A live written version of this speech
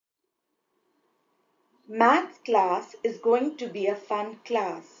Maths class is going to be a fun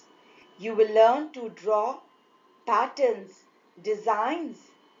class. You will learn to draw patterns,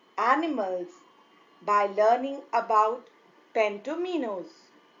 designs, animals by learning about pentominos.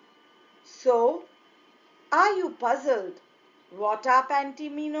 So, are you puzzled? What are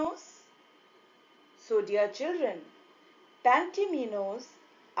pentominos? So, dear children, pentominos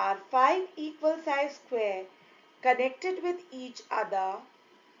are five equal sized squares connected with each other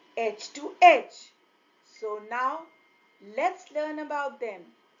edge to edge. So now let's learn about them.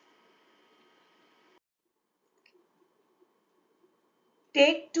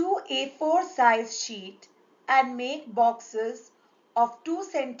 Take two A4 size sheet and make boxes of 2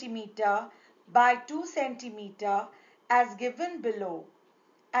 centimeter by 2 centimeter as given below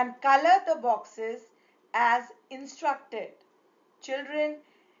and color the boxes as instructed. Children,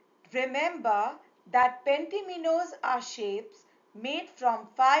 remember that pentominos are shapes made from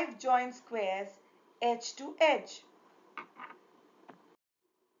 5 joint squares edge to edge.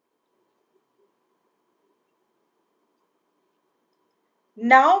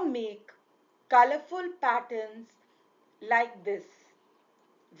 Now make colorful patterns like this.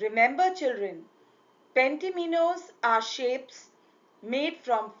 Remember children, pentominos are shapes made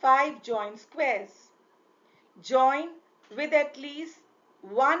from 5 joint squares. Join with at least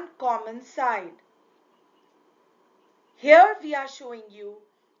one common side. Here we are showing you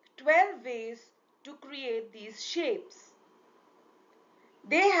 12 ways to create these shapes.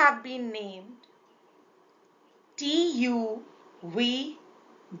 They have been named T, U, V,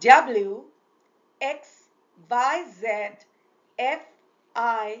 W, X, Y, Z, F,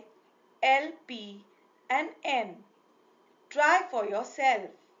 I, L, P and N. Try for yourself.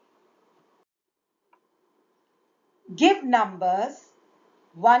 Give numbers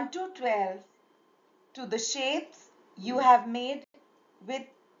 1 to 12 to the shapes you have made with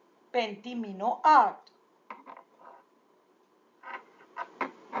pentomino art.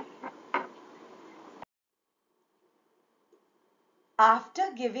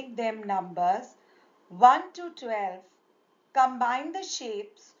 After giving them numbers 1 to 12, combine the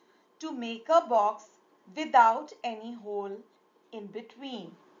shapes to make a box without any hole in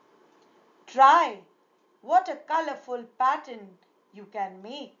between. Try what a colorful pattern you can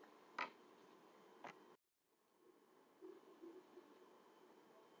make.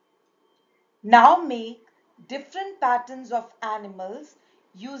 Now make different patterns of animals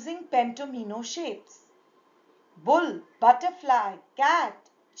using pentomino shapes. Bull, butterfly,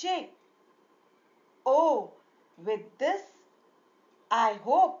 cat, chick. Oh, with this, I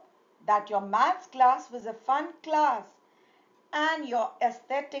hope that your maths class was a fun class and your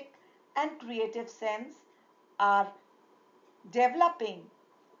aesthetic and creative sense are developing.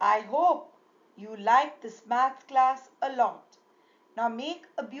 I hope you like this maths class a lot. Now make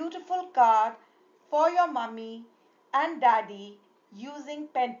a beautiful card for your mummy and daddy using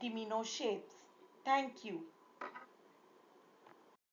pentomino shapes. Thank you.